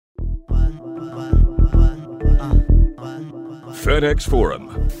FedEx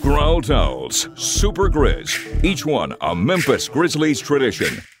Forum, Growl Towels, Super Grizz, each one a Memphis Grizzlies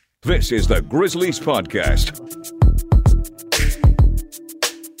tradition. This is the Grizzlies Podcast.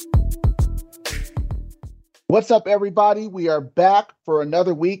 What's up, everybody? We are back for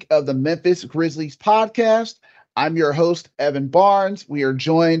another week of the Memphis Grizzlies Podcast. I'm your host, Evan Barnes. We are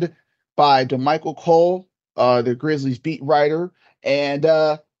joined by DeMichael Cole, the Grizzlies beat writer,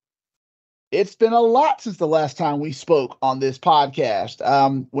 and it's been a lot since the last time we spoke on this podcast.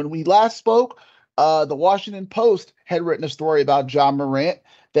 When we last spoke, the Washington Post had written a story about Ja Morant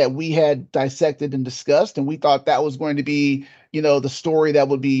that we had dissected and discussed, and we thought that was going to be, the story that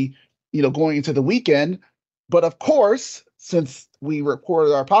would be, going into the weekend. But of course, since we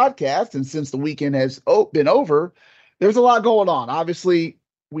recorded our podcast and since the weekend has been over, there's a lot going on. Obviously,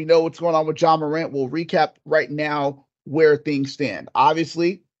 we know what's going on with Ja Morant. We'll recap right now where things stand.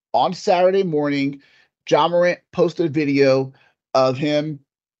 Obviously, on Saturday morning, Ja Morant posted a video of him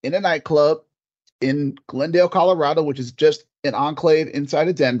in a nightclub in Glendale, Colorado, which is just an enclave inside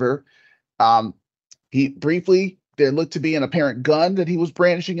of Denver. There looked to be an apparent gun that he was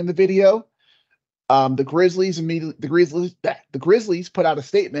brandishing in the video. The Grizzlies put out a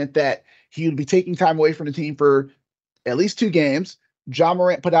statement that he would be taking time away from the team for at least 2 games. Ja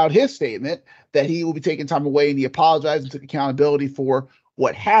Morant put out his statement that he will be taking time away, and he apologized and took accountability for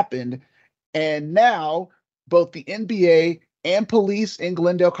what happened. And now both the NBA and police in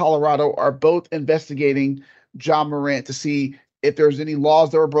Glendale, Colorado are both investigating Ja Morant to see if there's any laws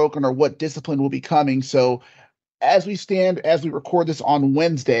that were broken or what discipline will be coming. So as we record this on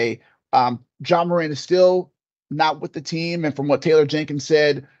Wednesday, Ja Morant is still not with the team. And from what Taylor Jenkins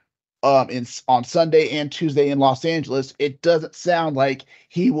said on Sunday and Tuesday in Los Angeles, it doesn't sound like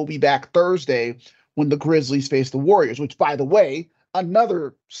he will be back Thursday when the Grizzlies face the Warriors, which, by the way,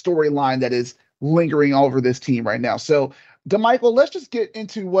 another storyline that is lingering over this team right now. So, DeMichael, let's just get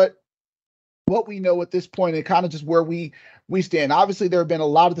into what we know at this point and kind of just where we stand. Obviously, there have been a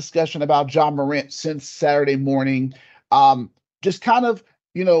lot of discussion about Ja Morant since Saturday morning. Just kind of,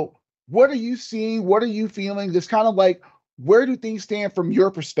 what are you seeing? What are you feeling? Just kind of like, where do things stand from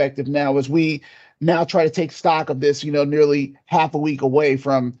your perspective now as we now try to take stock of this, nearly half a week away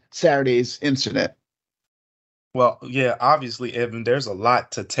from Saturday's incident? Well, yeah, obviously, Evan, there's a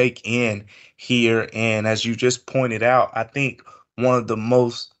lot to take in here. And as you just pointed out, I think one of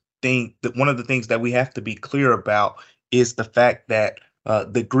the things that we have to be clear about is the fact that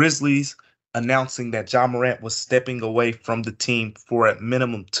the Grizzlies announcing that Ja Morant was stepping away from the team for at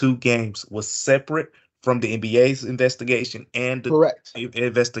minimum 2 games was separate from the NBA's investigation and the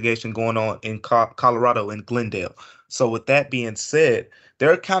investigation going on in Colorado and Glendale. So with that being said,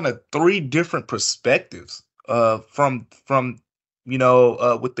 there are kind of 3 different perspectives from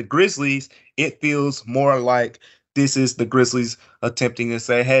with the Grizzlies. It feels more like this is the Grizzlies attempting to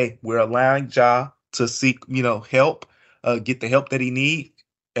say, hey, we're allowing Ja to seek, help, get the help that he needs.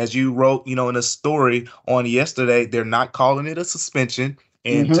 As you wrote, in a story on yesterday, they're not calling it a suspension.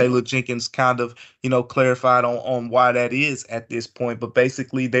 And Taylor Jenkins kind of, clarified on why that is at this point. But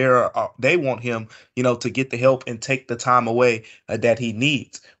basically, they want him, to get the help and take the time away that he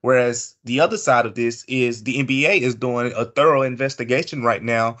needs. Whereas the other side of this is the NBA is doing a thorough investigation right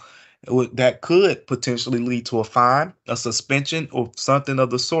now that could potentially lead to a fine, a suspension, or something of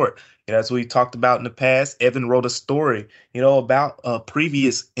the sort. As we talked about in the past, Evan wrote a story, about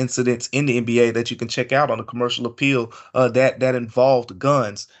previous incidents in the NBA that you can check out on the Commercial Appeal that involved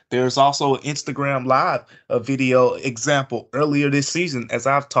guns. There's also an Instagram Live video example earlier this season, as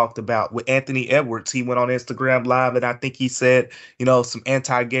I've talked about, with Anthony Edwards. He went on Instagram Live, and I think he said, some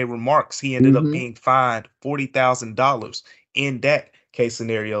anti-gay remarks. He ended up being fined $40,000 in that case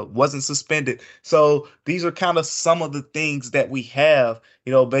scenario, wasn't suspended. So these are kind of some of the things that we have,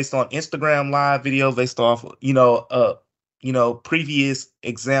 based on Instagram Live video, based off, previous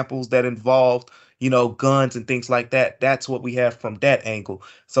examples that involved, guns and things like that. That's what we have from that angle.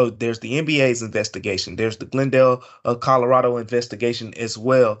 So there's the NBA's investigation. There's the Glendale, Colorado investigation as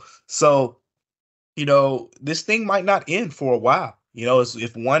well. So, this thing might not end for a while.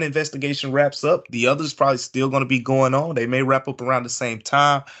 If one investigation wraps up, the other's probably still going to be going on. They may wrap up around the same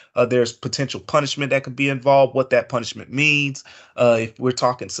time. There's potential punishment that could be involved, what that punishment means. If we're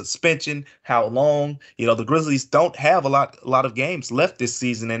talking suspension, how long? The Grizzlies don't have a lot of games left this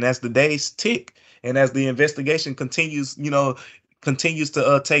season. And as the days tick and as the investigation continues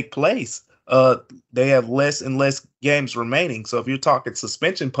to take place, they have less and less games remaining. So if you're talking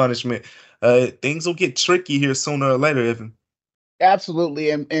suspension punishment, things will get tricky here sooner or later, Evan.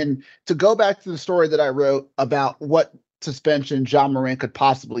 Absolutely. And to go back to the story that I wrote about what suspension Ja Morant could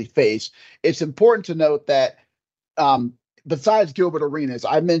possibly face, it's important to note that besides Gilbert Arenas,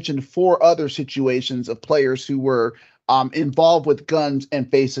 I mentioned 4 other situations of players who were involved with guns and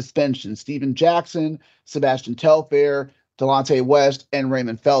faced suspension: Steven Jackson, Sebastian Telfair, Delonte West, and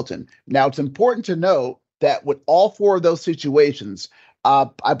Raymond Felton. Now, it's important to note that with all 4 of those situations,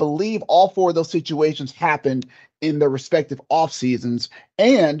 I believe all 4 of those situations happened in their respective off seasons,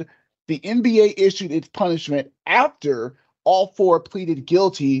 and the NBA issued its punishment after all 4 pleaded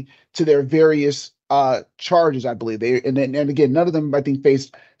guilty to their various charges. I believe and again, none of them I think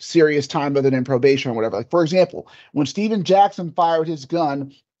faced serious time other than probation or whatever. Like, for example, when Steven Jackson fired his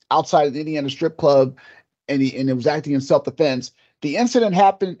gun outside of the Indiana strip club and it was acting in self-defense, the incident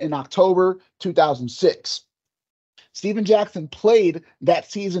happened in October 2006. Steven Jackson played that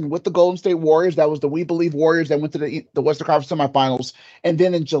season with the Golden State Warriors. That was the We Believe Warriors that went to the Western Conference semifinals. And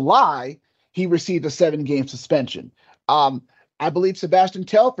then in July, he received a 7-game suspension. I believe Sebastian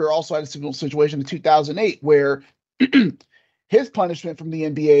Telfair also had a similar situation in 2008 where his punishment from the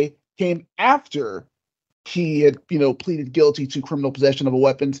NBA came after he had, pleaded guilty to criminal possession of a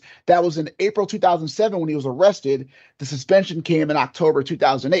weapon. That was in April 2007 when he was arrested. The suspension came in October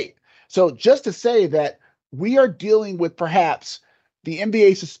 2008. So just to say that we are dealing with perhaps the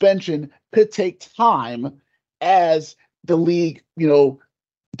NBA suspension could take time as the league,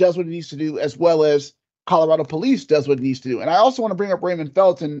 does what it needs to do, as well as Colorado Police does what it needs to do. And I also want to bring up Raymond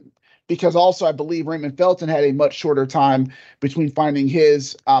Felton because also I believe Raymond Felton had a much shorter time between finding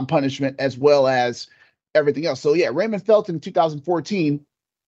his punishment as well as everything else. So yeah, Raymond Felton in 2014,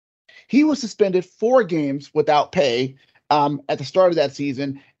 he was suspended 4 games without pay at the start of that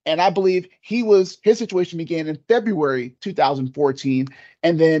season. And I believe his situation began in February 2014.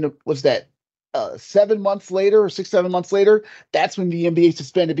 And then was that 7 months later or 6-7 months later, that's when the NBA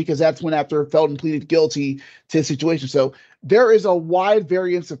suspended, because that's when after Felton pleaded guilty to his situation. So there is a wide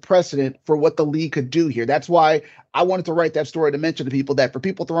variance of precedent for what the league could do here. That's why I wanted to write that story to mention to people that for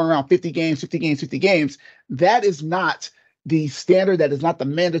people throwing around 50 games, that is not the standard. That is not the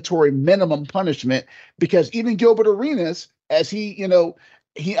mandatory minimum punishment, because even Gilbert Arenas, as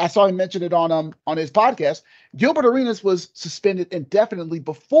I saw him mention it on his podcast, Gilbert Arenas was suspended indefinitely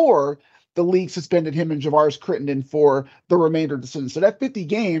before the league suspended him and Javaris Crittenden for the remainder of the season. So that 50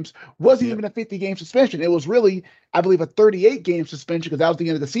 games wasn't even a 50-game suspension. It was really, I believe, a 38-game suspension because that was the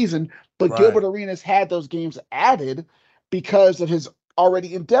end of the season. But right. Gilbert Arenas had those games added because of his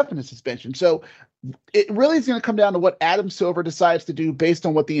already indefinite suspension. So it really is going to come down to what Adam Silver decides to do based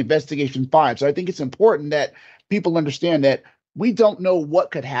on what the investigation finds. So I think it's important that people understand that we don't know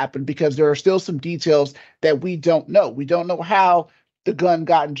what could happen because there are still some details that we don't know. We don't know how the gun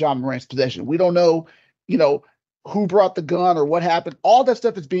got in Ja Morant's possession. We don't know, who brought the gun or what happened. All that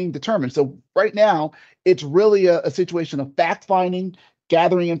stuff is being determined. So right now, it's really a situation of fact-finding,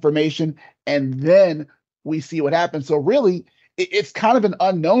 gathering information, and then we see what happens. So really, it's kind of an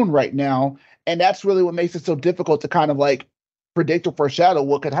unknown right now, and that's really what makes it so difficult to kind of like predict or foreshadow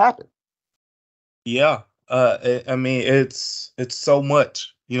what could happen. Yeah. I mean, it's so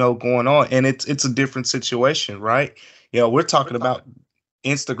much, going on, and it's a different situation, right? We're talking about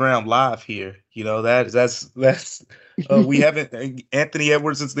Instagram Live here. That's we haven't. Anthony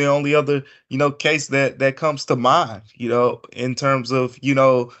Edwards is the only other case that comes to mind. In terms of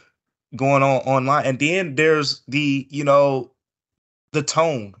going on online, and then there's the the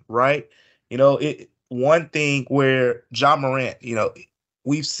tone, right? One thing where Ja Morant,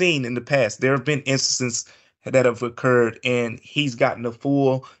 we've seen in the past there have been instances that have occurred, and he's gotten the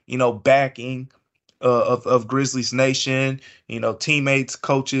full backing of Grizzlies Nation, teammates,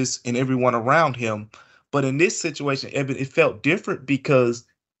 coaches, and everyone around him. But in this situation, it felt different because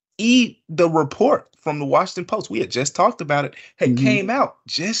the report from the Washington Post, we had just talked about it, had came out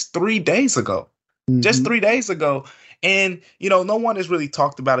just 3 days ago. Just 3 days ago. And, no one has really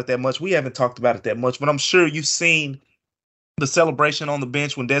talked about it that much. We haven't talked about it that much, but I'm sure you've seen the celebration on the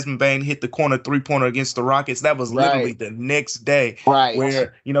bench when Desmond Bane hit the corner 3-pointer against the Rockets. That was literally the next day,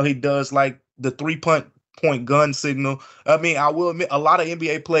 where, he does like the 3-point gun signal. I mean, I will admit a lot of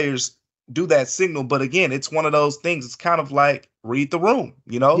NBA players do that signal, but again, it's one of those things. It's kind of like read the room,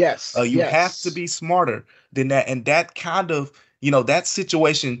 Yes. You have to be smarter than that. And that kind of, that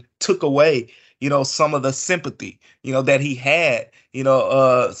situation took away, some of the sympathy, that he had,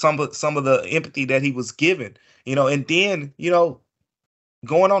 some of the empathy that he was given, and then,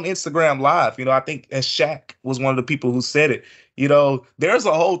 going on Instagram Live, I think as Shaq was one of the people who said it, there's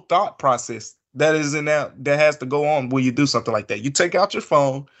a whole thought process that is in that has to go on when you do something like that. You take out your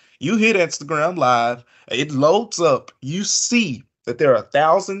phone, you hit Instagram Live, it loads up, you see that there are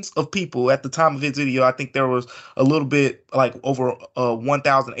thousands of people at the time of his video. I think there was a little bit like over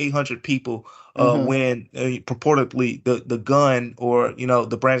 1,800 people when purportedly the gun, or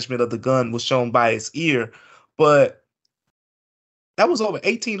the brandishment of the gun, was shown by his ear. But that was over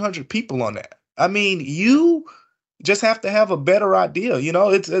 1,800 people on that. I mean, you just have to have a better idea.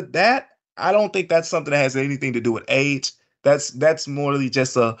 It's that I don't think that's something that has anything to do with age. That's morely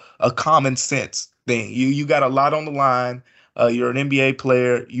just a common sense thing. You got a lot on the line. You're an NBA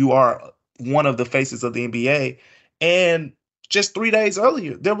player. You are one of the faces of the NBA. And just 3 days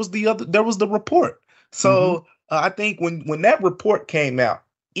earlier, there was the report. So I think when that report came out,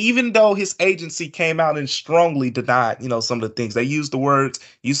 even though his agency came out and strongly denied, some of the things, they used the words,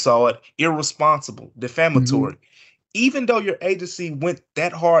 you saw it, irresponsible, defamatory. Even though your agency went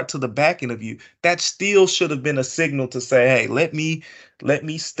that hard to the backing of you, that still should have been a signal to say, hey, let me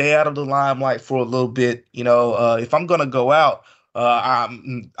stay out of the limelight for a little bit. If I'm gonna go out,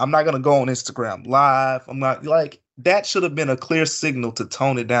 I'm not gonna go on Instagram Live. I'm not, like, that should have been a clear signal to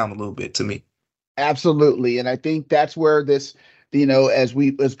tone it down a little bit to me. Absolutely. And I think that's where this,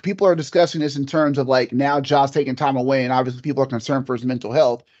 as people are discussing this in terms of like now Ja's taking time away, and obviously people are concerned for his mental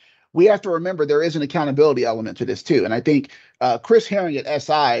health, we have to remember there is an accountability element to this too. And I think Chris Herring at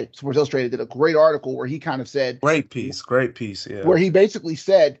SI, Sports Illustrated, did a great article where he kind of said, great piece, yeah. Where he basically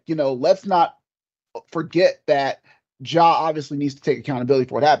said, let's not forget that Ja obviously needs to take accountability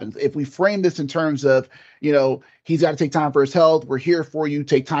for what happens. If we frame this in terms of, he's got to take time for his health, we're here for you,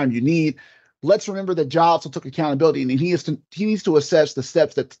 take time you need. Let's remember that Ja also took accountability, and he needs to assess the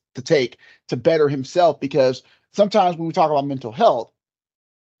steps to take to better himself, because sometimes when we talk about mental health,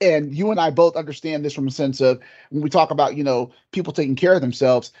 and you and I both understand this from a sense of when we talk about, people taking care of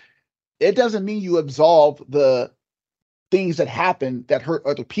themselves, it doesn't mean you absolve the things that happen that hurt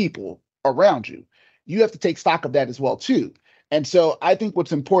other people around you. You have to take stock of that as well, too. And so I think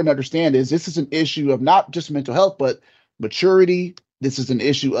what's important to understand is this is an issue of not just mental health, but maturity. This is an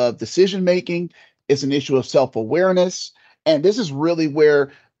issue of decision making. It's an issue of self-awareness. And this is really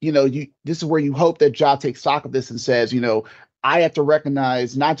where, this is where you hope that Ja takes stock of this and says, I have to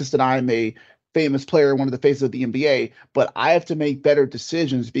recognize not just that I'm a famous player, one of the faces of the NBA, but I have to make better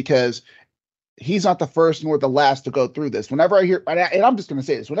decisions, because he's not the first nor the last to go through this. Whenever I hear, and I'm just going to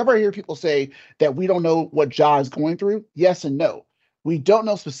say this, whenever I hear people say that we don't know what Ja is going through, yes and no. We don't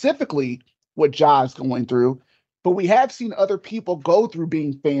know specifically what Ja is going through, but we have seen other people go through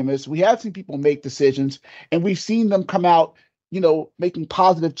being famous. We have seen people make decisions, and we've seen them come out, making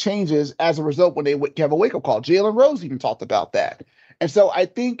positive changes as a result when they have a wake-up call. Jalen Rose even talked about that. And so I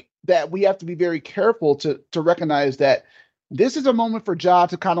think that we have to be very careful to recognize that this is a moment for Ja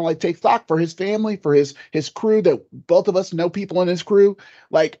to kind of like take stock for his family, for his crew, that both of us know people in his crew.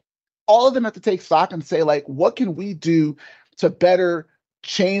 Like, all of them have to take stock and say, like, what can we do to better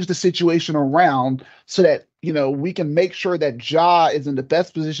change the situation around so that, we can make sure that Ja is in the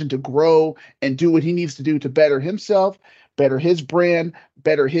best position to grow and do what he needs to do to better himself, better his brand,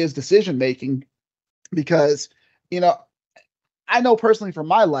 better his decision-making. Because, I know personally from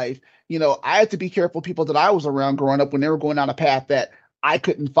my life, I had to be careful people that I was around growing up when they were going down a path that I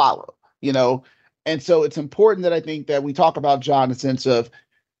couldn't follow, And so it's important that I think that we talk about Ja in the sense of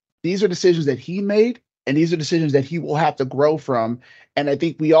these are decisions that he made, and these are decisions that he will have to grow from. And I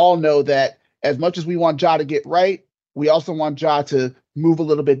think we all know that as much as we want Ja to get right, we also want Ja to move a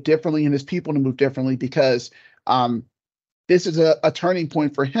little bit differently and his people to move differently, because this is a turning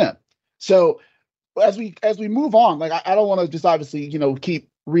point for him. So as we move on, like, I don't want to just obviously, keep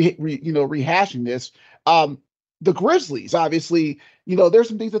rehashing this. The Grizzlies, obviously, there's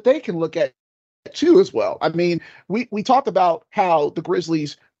some things that they can look at too as well. I mean, we talked about how the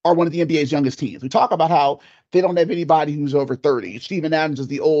Grizzlies are one of the NBA's youngest teams. We talk about how they don't have anybody who's over 30. Steven Adams is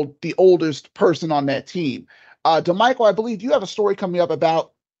the oldest person on that team. DeMichael, I believe you have a story coming up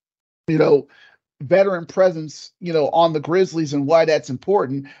about, veteran presence, on the Grizzlies and why that's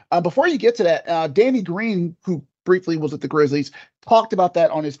important. Before you get to that, Danny Green, who briefly was at the Grizzlies, talked about that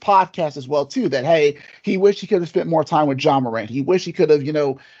on his podcast as well too, that, hey, he wished he could have spent more time with Ja Morant. He wished he could have,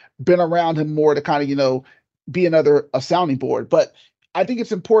 been around him more to kind of, be a sounding board. But I think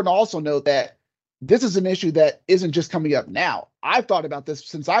it's important to also note that this is an issue that isn't just coming up now. I've thought about this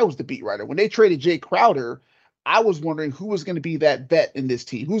since I was the beat writer. When they traded Jay Crowder, I was wondering who was going to be that vet in this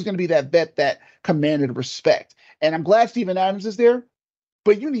team, who's going to be that vet that commanded respect. And I'm glad Steven Adams is there,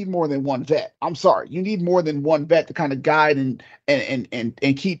 but you need more than one vet. I'm sorry. You need more than one vet to kind of guide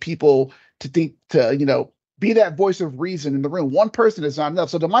and keep people to think, to, be that voice of reason in the room. One person is not enough.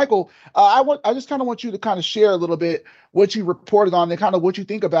 So, DeMichael, I just kind of want you to kind of share a little bit what you reported on and kind of what you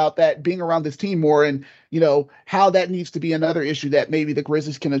think about that being around this team more, and how that needs to be another issue that maybe the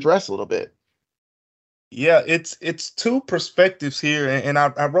Grizzlies can address a little bit. Yeah, it's two perspectives here, and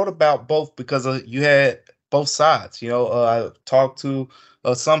I wrote about both because you had both sides. I talked to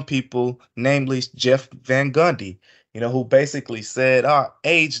some people, namely Jeff Van Gundy, who basically said,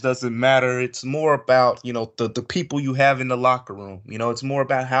 age doesn't matter. It's more about, the people you have in the locker room. It's more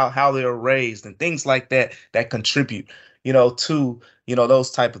about how they're raised and things like that contribute, to,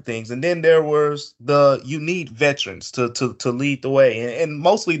 those type of things. And then there was you need veterans to lead the way. And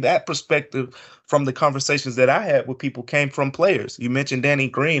mostly that perspective from the conversations that I had with people came from players. You mentioned Danny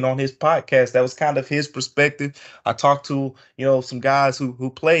Green on his podcast. That was kind of his perspective. I talked to, some guys who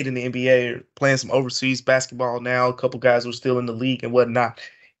played in the NBA or playing some overseas basketball now, a couple guys who are still in the league and whatnot.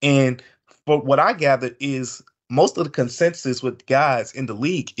 And for what I gathered is most of the consensus with guys in the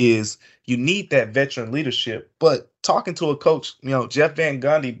league is you need that veteran leadership. But talking to a coach, Jeff Van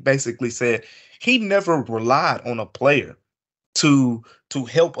Gundy basically said he never relied on a player to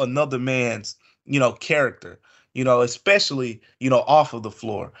help another man's character, especially, off of the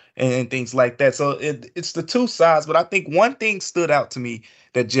floor and things like that. So it's the two sides. But I think one thing stood out to me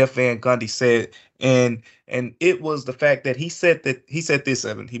that Jeff Van Gundy said, and it was the fact that he said this,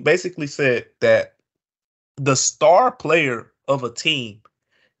 Evan. He basically said that the star player of a team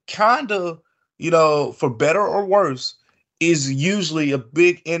kind of, for better or worse, is usually a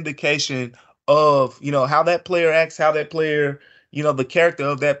big indication of, how that player acts, how that player, the character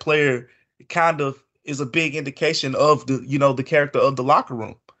of that player kind of is a big indication of the character of the locker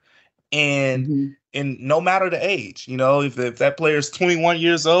room. And and no matter the age, if that player is 21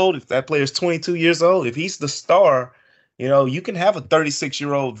 years old, if that player is 22 years old, if he's the star, you can have a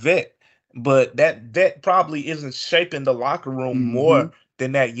 36-year-old vet, but that vet probably isn't shaping the locker room more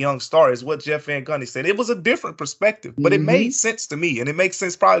than that young star, is what Jeff Van Gundy said. It was a different perspective, but it made sense to me, and it makes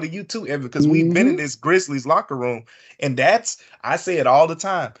sense probably to you too, Evan, because we've been in this Grizzlies locker room, and I say it all the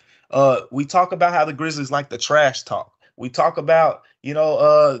time. We talk about how the Grizzlies like the trash talk. We talk about,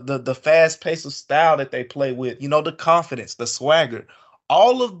 the fast pace of style that they play with, the confidence, the swagger,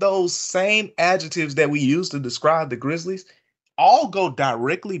 all of those same adjectives that we use to describe the Grizzlies all go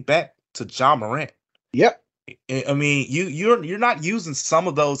directly back to Ja Morant. Yep. I mean, you're not using some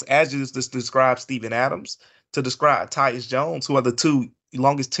of those adjectives to describe Steven Adams, to describe Tyus Jones, who are the two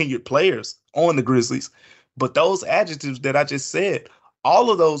longest tenured players on the Grizzlies. But those adjectives that I just said,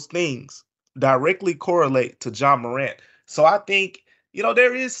 all of those things directly correlate to Ja Morant. So I think,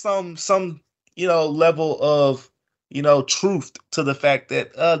 there is some level of, truth to the fact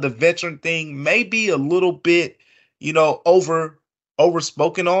that the veteran thing may be a little bit,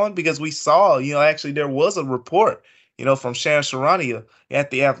 overspoken on, because we saw, actually there was a report, from Sharon Charania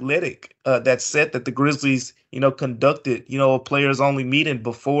at The Athletic that said that the Grizzlies, conducted, a players only meeting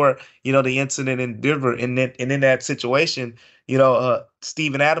before, the incident in Denver. And in that situation,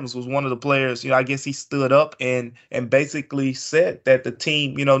 Steven Adams was one of the players, I guess he stood up and basically said that the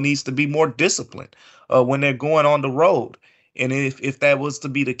team, needs to be more disciplined when they're going on the road. And if that was to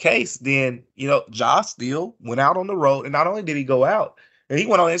be the case, then, Ja still went out on the road. And not only did he go out, he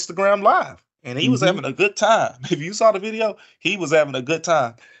went on Instagram Live, and he was having a good time. If you saw the video, he was having a good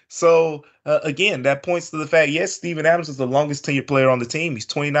time. So, again, that points to the fact, yes, Steven Adams is the longest tenured player on the team. He's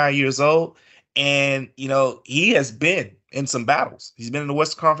 29 years old. And, he has been in some battles. He's been in the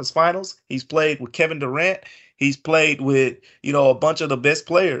Western Conference Finals. He's played with Kevin Durant. He's played with, a bunch of the best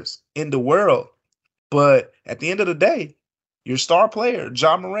players in the world. But at the end of the day, your star player,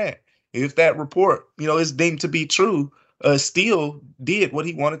 Ja Morant, if that report, is deemed to be true, still did what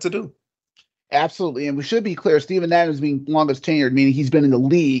he wanted to do. Absolutely. And we should be clear, Steven Adams being longest tenured, meaning he's been in the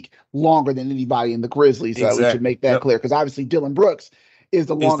league longer than anybody in the Grizzlies. Exactly. We should make that clear, because obviously Dillon Brooks is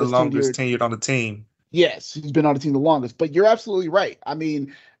the longest tenured on the team. Yes, he's been on the team the longest. But you're absolutely right. I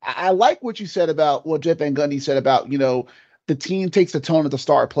mean, I like what you said about what Jeff Van Gundy said about, the team takes the tone of the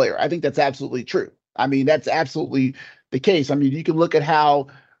star player. I think that's absolutely true. I mean, that's absolutely the case. I mean, you can look at how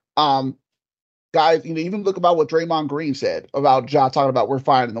guys, even look about what Draymond Green said about Ja, talking about we're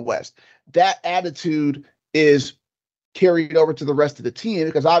fine in the West. That attitude is carried over to the rest of the team,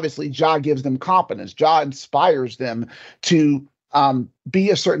 because obviously Ja gives them confidence. Ja inspires them to be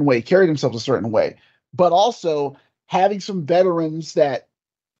a certain way, carry themselves a certain way. But also having some veterans that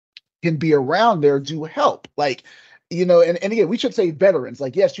can be around there do help. Like, and again, we should say veterans.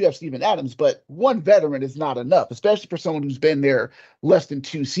 Like, yes, you have Steven Adams, but one veteran is not enough, especially for someone who's been there less than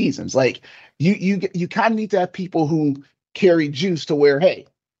 2 seasons. Like, you kind of need to have people who carry juice to where, hey,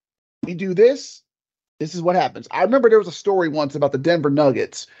 we do this, this is what happens. I remember there was a story once about the Denver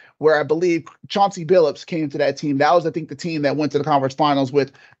Nuggets where I believe Chauncey Billups came to that team. That was, I think, the team that went to the conference finals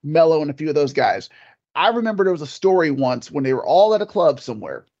with Melo and a few of those guys. I remember there was a story once when they were all at a club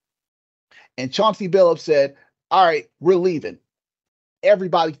somewhere, and Chauncey Billups said, "All right, we're leaving."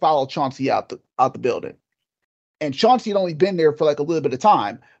 Everybody followed Chauncey out the building. And Chauncey had only been there for like a little bit of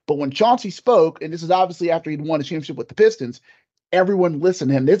time. But when Chauncey spoke, and this is obviously after he'd won a championship with the Pistons, everyone listened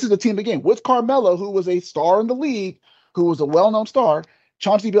to him. This is the team again with Carmelo, who was a star in the league, who was a well-known star.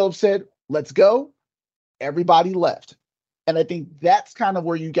 Chauncey Billups said, "Let's go." Everybody left. And I think that's kind of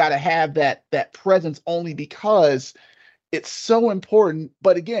where you got to have that presence, only because it's so important.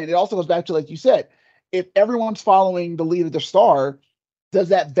 But again, it also goes back to, like you said, if everyone's following the lead of the star, does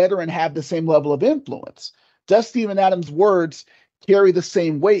that veteran have the same level of influence? Does Steven Adams' words carry the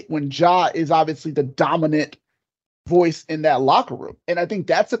same weight when Ja is obviously the dominant voice in that locker room? And I think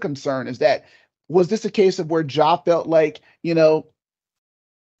that's a concern, is that, was this a case of where Ja felt like,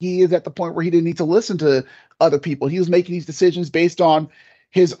 he is at the point where he didn't need to listen to other people? He was making these decisions based on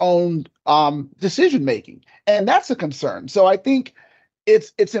his own decision making. And that's a concern. So I think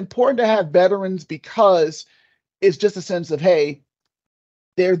it's important to have veterans, because it's just a sense of, hey,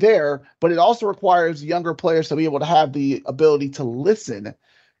 they're there, but it also requires younger players to be able to have the ability to listen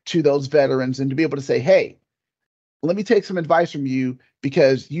to those veterans and to be able to say, hey, let me take some advice from you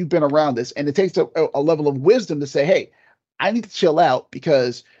because you've been around this. And it takes a level of wisdom to say, hey, I need to chill out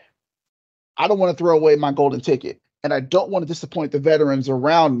because I don't want to throw away my golden ticket. And I don't want to disappoint the veterans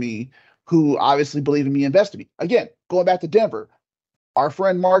around me who obviously believe in me and invest in me. Again, going back to Denver, our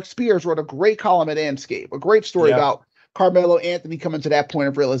friend Mark Spears wrote a great column at Anscape, a great story about Carmelo Anthony coming to that point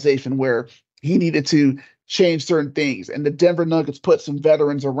of realization where he needed to change certain things. And the Denver Nuggets put some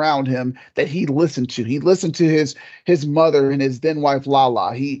veterans around him that he listened to. He listened to his mother and his then wife,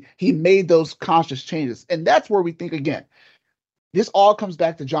 Lala. He made those conscious changes. And that's where we think, again, this all comes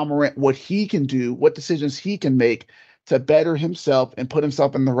back to Ja Morant, what he can do, what decisions he can make to better himself and put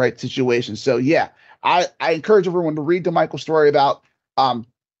himself in the right situation. So, yeah, I encourage everyone to read DeMichael's story about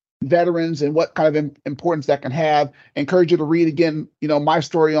veterans and what kind of importance that can have. I encourage you to read again, my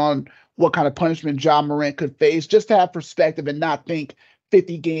story on what kind of punishment Ja Morant could face, just to have perspective and not think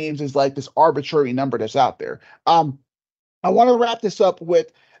 50 games is like this arbitrary number that's out there. I want to wrap this up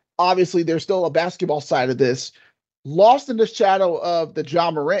with, obviously, there's still a basketball side of this, lost in the shadow of the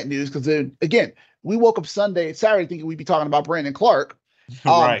Ja Morant news, because again, we woke up Saturday thinking we'd be talking about Brandon Clarke.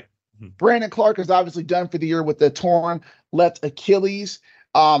 Right. Brandon Clarke is obviously done for the year with the torn left Achilles.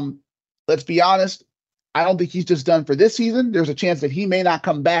 Let's be honest, I don't think he's just done for this season. There's a chance that he may not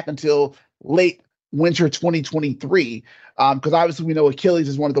come back until late winter 2023, because obviously we know Achilles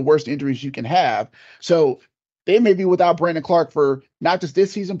is one of the worst injuries you can have. So they may be without Brandon Clarke for not just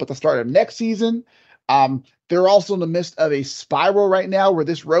this season, but the start of next season. They're also in the midst of a spiral right now where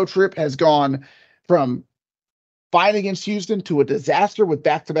this road trip has gone from fine against Houston to a disaster with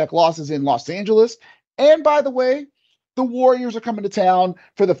back-to-back losses in Los Angeles. And by the way, the Warriors are coming to town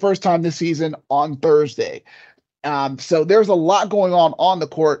for the first time this season on Thursday. So there's a lot going on the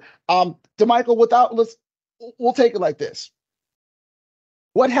court. DeMichael, we'll take it like this.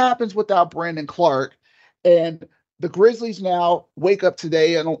 What happens without Brandon Clarke? And the Grizzlies now wake up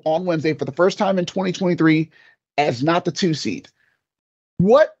today and on Wednesday for the first time in 2023 as not the 2 seed.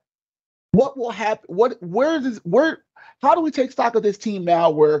 What will happen? How do we take stock of this team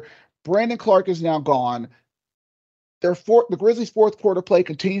now where Brandon Clarke is now gone? The Grizzlies' fourth quarter play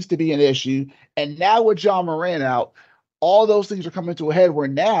continues to be an issue. And now with Ja Morant out, all those things are coming to a head where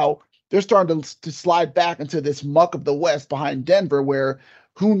now they're starting to slide back into this muck of the West behind Denver, where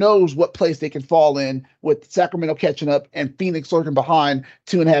who knows what place they can fall in, with Sacramento catching up and Phoenix lurking behind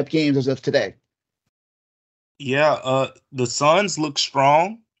 2.5 games as of today. Yeah, the Suns look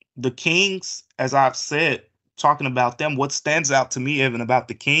strong. The Kings, as I've said, talking about them, what stands out to me, Evan, about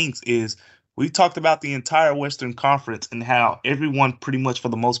the Kings is we talked about the entire Western Conference and how everyone pretty much for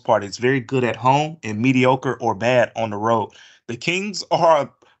the most part is very good at home and mediocre or bad on the road. The Kings are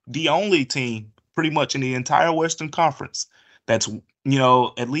the only team pretty much in the entire Western Conference that's,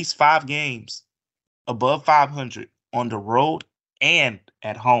 at least 5 games above 500 on the road and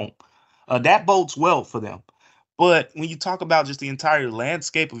at home. That bodes well for them. But when you talk about just the entire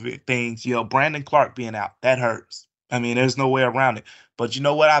landscape of things, Brandon Clarke being out, that hurts. I mean, there's no way around it. But you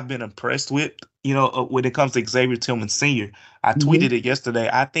know what I've been impressed with, when it comes to Xavier Tillman Sr.? I tweeted it yesterday.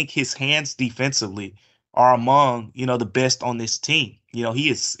 I think his hands defensively are among, the best on this team. He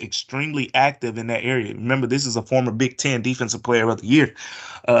is extremely active in that area. Remember, this is a former Big Ten Defensive Player of the Year.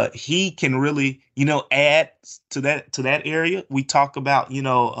 He can really, add to that area. We talk about,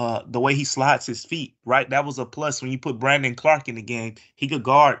 the way he slides his feet, right? That was a plus when you put Brandon Clark in the game. He could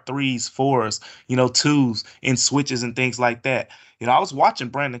guard threes, fours, twos, and switches and things like that. I was watching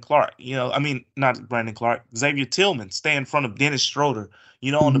Brandon Clark, not Brandon Clark, Xavier Tillman stay in front of Dennis Schroeder,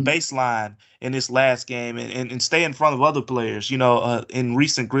 on the baseline in this last game and stay in front of other players, in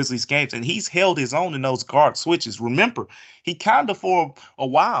recent Grizzlies games. And he's held his own in those guard switches. Remember, he kind of for a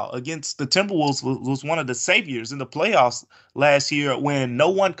while against the Timberwolves was one of the saviors in the playoffs last year when no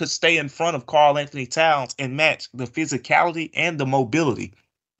one could stay in front of Karl-Anthony Towns and match the physicality and the mobility.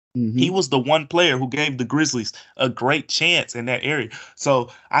 He was the one player who gave the Grizzlies a great chance in that area. So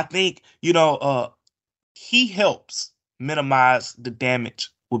I think, he helps minimize the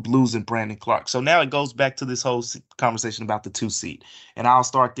damage with losing Brandon Clark. So now it goes back to this whole conversation about the 2 seed. And I'll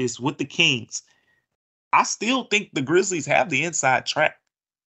start this with the Kings. I still think the Grizzlies have the inside track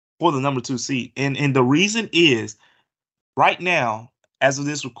for the number 2 seed. And the reason is right now, as of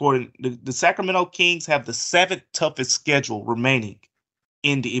this recording, the Sacramento Kings have the 7th toughest schedule remaining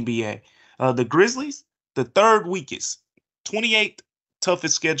in the NBA. The Grizzlies, the 3rd weakest, 28th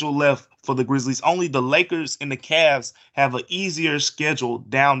toughest schedule left for the Grizzlies. Only the Lakers and the Cavs have an easier schedule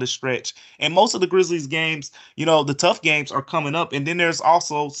down the stretch. And most of the Grizzlies games, the tough games are coming up. And then there's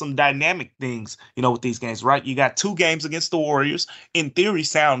also some dynamic things, with these games, right? You got 2 games against the Warriors. In theory,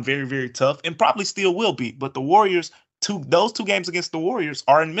 sound very, very tough and probably still will be. But the Warriors, those 2 games against the Warriors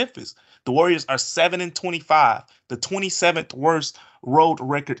are in Memphis. The Warriors are 7-25, the 27th worst road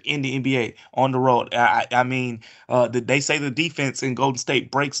record in the NBA on the road. They say the defense in Golden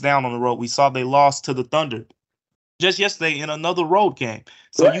State breaks down on the road. We saw they lost to the Thunder just yesterday in another road game.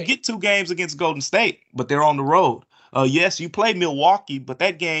 So right. You get 2 games against Golden State, but they're on the road. Yes, you play Milwaukee, but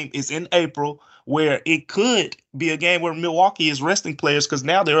that game is in April, where it could be a game where Milwaukee is resting players because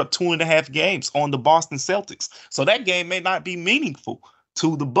now they're up 2.5 games on the Boston Celtics. So that game may not be meaningful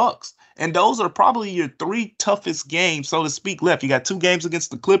to the Bucks. And those are probably your 3 toughest games, so to speak, left. You got 2 games against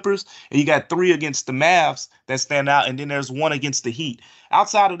the Clippers, and you got 3 against the Mavs that stand out, and then there's 1 against the Heat.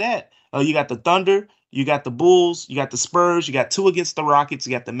 Outside of that, you got the Thunder, you got the Bulls, you got the Spurs, you got 2 against the Rockets,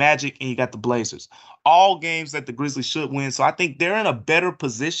 you got the Magic, and you got the Blazers. All games that the Grizzlies should win. So I think they're in a better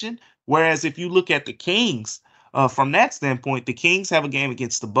position. Whereas if you look at the Kings, from that standpoint, the Kings have a game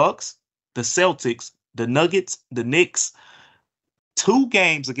against the Bucks, the Celtics, the Nuggets, the Knicks, 2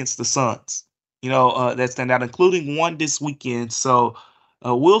 games against the Suns, that stand out, including 1 this weekend. So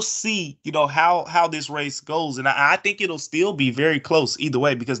we'll see, how this race goes. And I think it'll still be very close either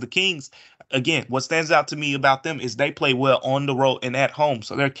way because the Kings, again, what stands out to me about them is they play well on the road and at home.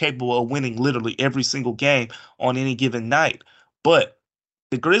 So they're capable of winning literally every single game on any given night. But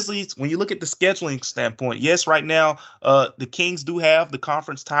the Grizzlies, when you look at the scheduling standpoint, yes, right now, the Kings do have the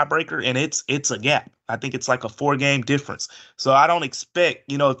conference tiebreaker, and it's a gap. I think it's like a 4-game difference. So I don't expect,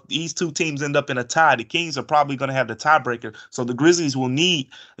 if these 2 teams end up in a tie, the Kings are probably going to have the tiebreaker. So the Grizzlies will need,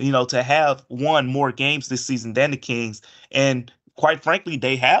 to have won more games this season than the Kings. And quite frankly,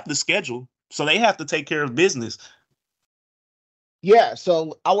 they have the schedule, so they have to take care of business. Yeah,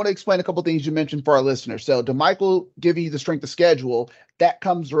 so I want to explain a couple things you mentioned for our listeners. So DeMichael giving you the strength of schedule, that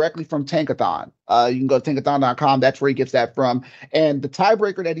comes directly from Tankathon. You can go to tankathon.com. That's where he gets that from. And the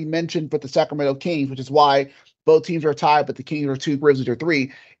tiebreaker that he mentioned for the Sacramento Kings, which is why both teams are tied, but the Kings are 2, Grizzlies are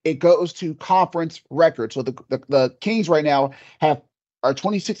 3, it goes to conference record. So the Kings right now are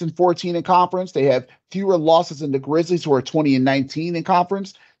 26-14 in conference. They have fewer losses than the Grizzlies, who are 20-19 in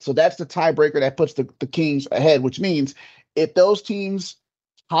conference. So that's the tiebreaker that puts the Kings ahead, which means if those teams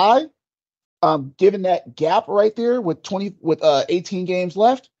tie, given that gap right there with 18 games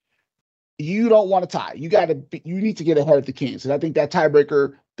left, you don't want to tie. You need to get ahead of the Kings. And I think that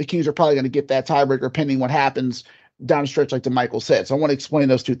tiebreaker, the Kings are probably going to get that tiebreaker pending what happens down the stretch, like DeMichael said. So I want to explain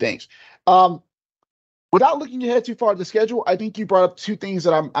those 2 things. Without looking ahead too far at the schedule, I think you brought up 2 things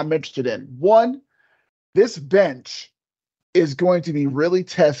that I'm interested in. One, this bench is going to be really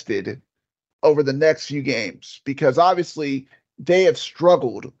tested over the next few games because obviously they have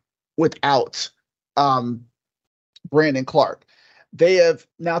struggled without Brandon Clark. They have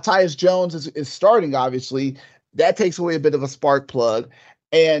now Tyus Jones is starting, obviously. That takes away a bit of a spark plug.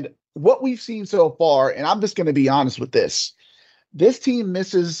 And what we've seen so far, and I'm just going to be honest with this team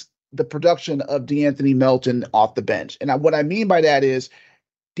misses the production of DeAnthony Melton off the bench. And what I mean by that is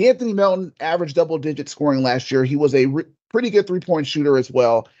DeAnthony Melton averaged double-digit scoring last year. He was a pretty good 3-point shooter as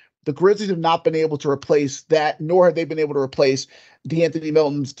well. The Grizzlies have not been able to replace that, nor have they been able to replace DeAnthony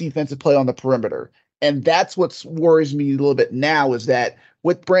Melton's defensive play on the perimeter. And that's what worries me a little bit now is that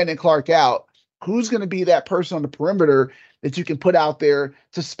with Brandon Clark out, who's going to be that person on the perimeter that you can put out there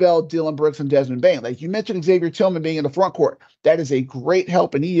to spell Dillon Brooks and Desmond Bane? Like you mentioned Xavier Tillman being in the front court. That is a great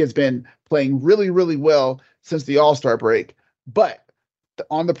help, and he has been playing really, really well since the All-Star break. But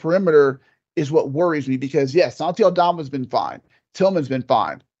on the perimeter is what worries me because, yes, Santi Aldama's been fine. Tillman's been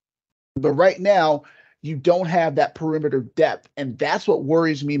fine. But right now, you don't have that perimeter depth, and that's what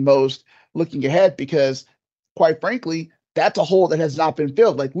worries me most looking ahead because, quite frankly, that's a hole that has not been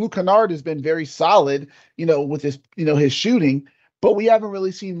filled. Like Luke Kennard has been very solid, with his shooting, but we haven't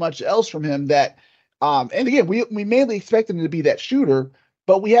really seen much else from him that, and again, we mainly expected him to be that shooter,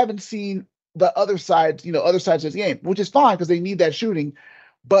 but we haven't seen the other side, other sides of the game, which is fine because they need that shooting.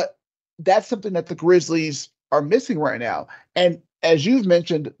 But that's something that the Grizzlies are missing right now. And as you've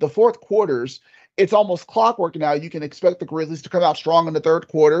mentioned, the fourth quarters, it's almost clockwork now. You can expect the Grizzlies to come out strong in the third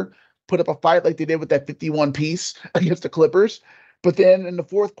quarter, put up a fight like they did with that 51 piece against the Clippers. But then in the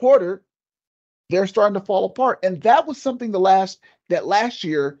fourth quarter, they're starting to fall apart. And that was something that last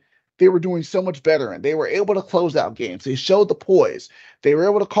year they were doing so much better in. They were able to close out games. They showed the poise. They were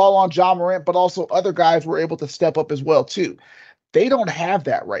able to call on Ja Morant, but also other guys were able to step up as well too. They don't have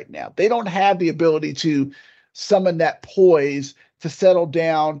that right now. They don't have the ability to summon that poise to settle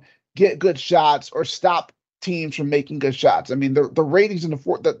down, get good shots, or stop teams from making good shots. I mean, the ratings in the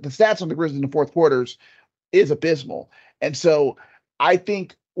stats on the Grizzlies in the fourth quarters is abysmal. And so I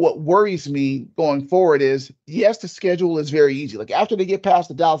think what worries me going forward is, yes, the schedule is very easy. Like after they get past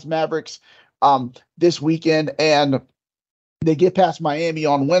the Dallas Mavericks this weekend and they get past Miami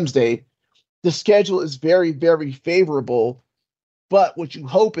on Wednesday, the schedule is very, very favorable. But what you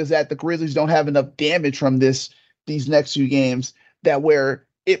hope is that the Grizzlies don't have enough damage from these next few games that where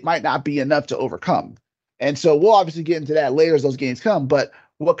it might not be enough to overcome. And so we'll obviously get into that later as those games come. But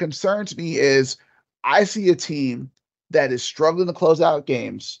what concerns me is I see a team that is struggling to close out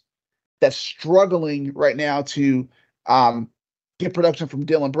games, that's struggling right now to get production from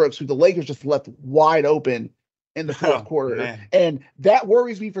Dillon Brooks, who the Lakers just left wide open in the fourth quarter. Man. And that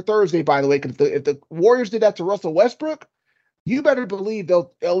worries me for Thursday, by the way, because if the Warriors did that to Russell Westbrook, you better believe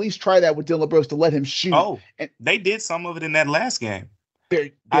they'll at least try that with Dillon Brooks to let him shoot. Oh, and they did some of it in that last game.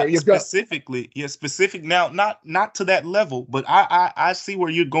 Specific now, not to that level, but I see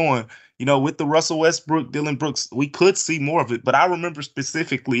where you're going. With the Russell Westbrook, Dillon Brooks, we could see more of it. But I remember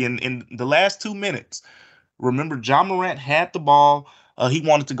specifically in the last 2 minutes, remember Ja Morant had the ball. He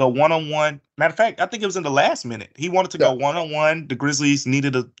wanted to go one-on-one. Matter of fact, I think it was in the last minute. He wanted to go one-on-one. The Grizzlies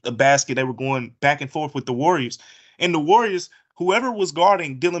needed a basket. They were going back and forth with the Warriors. And the Warriors, whoever was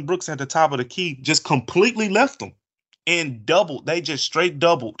guarding Dillon Brooks at the top of the key, just completely left him and doubled. They just straight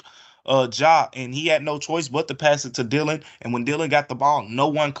doubled Ja, and he had no choice but to pass it to Dillon. And when Dillon got the ball, no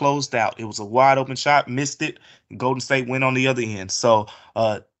one closed out. It was a wide open shot, missed it. Golden State went on the other end. So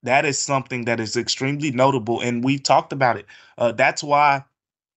that is something that is extremely notable, and we talked about it. That's why,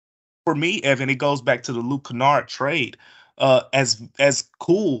 for me, Evan, it goes back to the Luke Kennard trade. As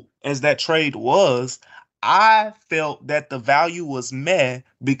cool as that trade was, I felt that the value was meh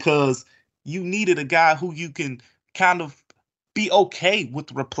because you needed a guy who you can kind of be okay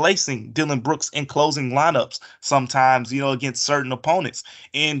with replacing Dillon Brooks in closing lineups sometimes, against certain opponents.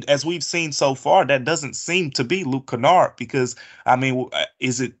 And as we've seen so far, that doesn't seem to be Luke Kennard because, I mean,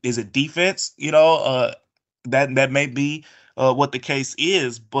 is it defense? That may be what the case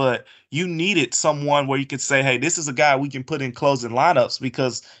is, but you needed someone where you could say, hey, this is a guy we can put in closing lineups,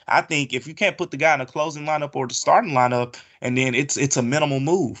 because I think if you can't put the guy in a closing lineup or the starting lineup, and then it's a minimal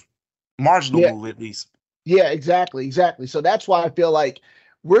move, marginal move at least. Yeah, exactly. So that's why I feel like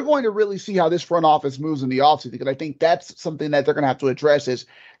we're going to really see how this front office moves in the offseason, because I think that's something that they're going to have to address is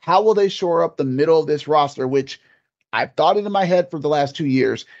how will they shore up the middle of this roster, which I've thought it in my head for the last 2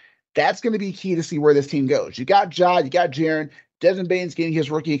 years. That's going to be key to see where this team goes. You got Ja, you got Jaren, Desmond Bane's getting his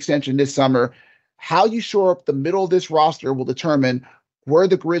rookie extension this summer. How you shore up the middle of this roster will determine where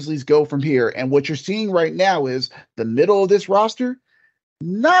the Grizzlies go from here. And what you're seeing right now is the middle of this roster,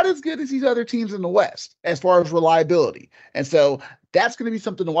 not as good as these other teams in the West as far as reliability. And so that's going to be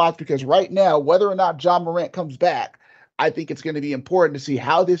something to watch, because right now, whether or not Ja Morant comes back, I think it's going to be important to see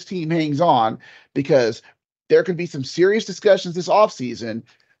how this team hangs on, because there could be some serious discussions this offseason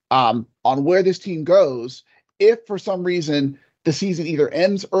on where this team goes if for some reason the season either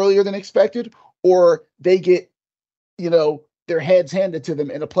ends earlier than expected or they get, their heads handed to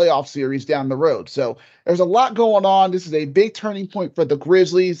them in a playoff series down the road. So there's a lot going on. This is a big turning point for the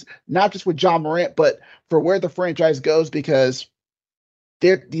Grizzlies, not just with Ja Morant, but for where the franchise goes, because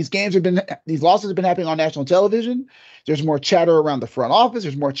these losses have been happening on national television. There's more chatter around the front office.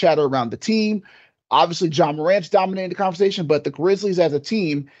 There's more chatter around the team. Obviously, John Morant's dominating the conversation, but the Grizzlies as a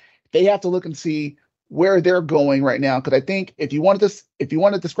team, they have to look and see where they're going right now. Because I think if you want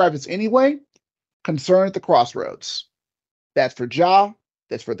to describe this anyway, concern at the crossroads. That's for Ja.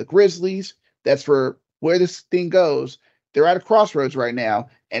 That's for the Grizzlies. That's for where this thing goes. They're at a crossroads right now,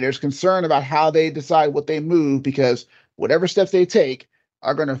 and there's concern about how they decide what they move, because whatever steps they take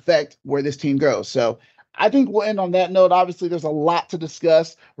are going to affect where this team goes. So I think we'll end on that note. Obviously, there's a lot to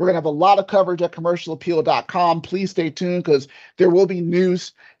discuss. We're going to have a lot of coverage at commercialappeal.com. Please stay tuned, because there will be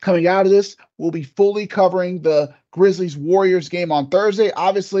news coming out of this. We'll be fully covering the Grizzlies-Warriors game on Thursday.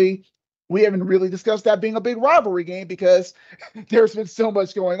 Obviously, we haven't really discussed that being a big rivalry game because there's been so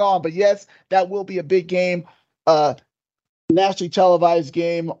much going on. But yes, that will be a big game, nationally televised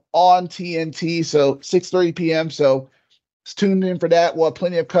game on TNT, so 6:30 p.m. So tune in for that. We'll have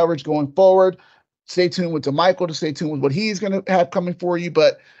plenty of coverage going forward. Stay tuned with DeMichael to stay tuned with what he's going to have coming for you.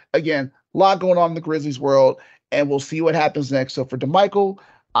 But again, a lot going on in the Grizzlies world, and we'll see what happens next. So for DeMichael,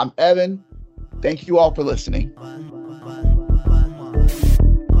 I'm Evan. Thank you all for listening.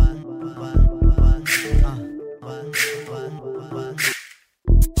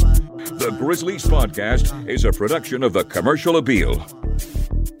 The Grizzlies Podcast is a production of The Commercial Appeal.